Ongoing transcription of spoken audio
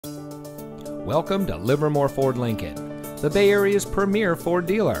Welcome to Livermore Ford Lincoln, the Bay Area's premier Ford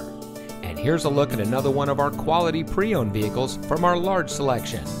dealer. And here's a look at another one of our quality pre-owned vehicles from our large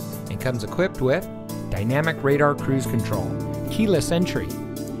selection. It comes equipped with dynamic radar cruise control, keyless entry,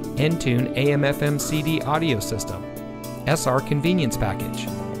 Entune AM/FM CD audio system, SR convenience package,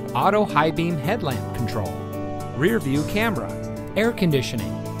 auto high beam headlamp control, rear view camera, air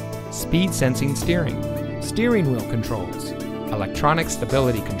conditioning, speed sensing steering wheel controls, electronic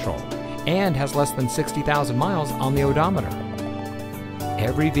stability control, and has less than 60,000 miles on the odometer.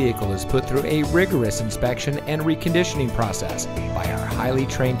 Every vehicle is put through a rigorous inspection and reconditioning process by our highly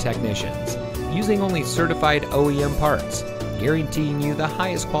trained technicians, using only certified OEM parts, guaranteeing you the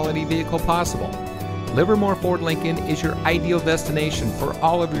highest quality vehicle possible. Livermore Ford Lincoln is your ideal destination for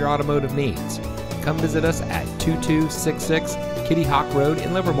all of your automotive needs. Come visit us at 2266 Kittyhawk Road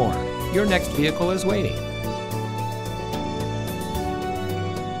in Livermore. Your next vehicle is waiting.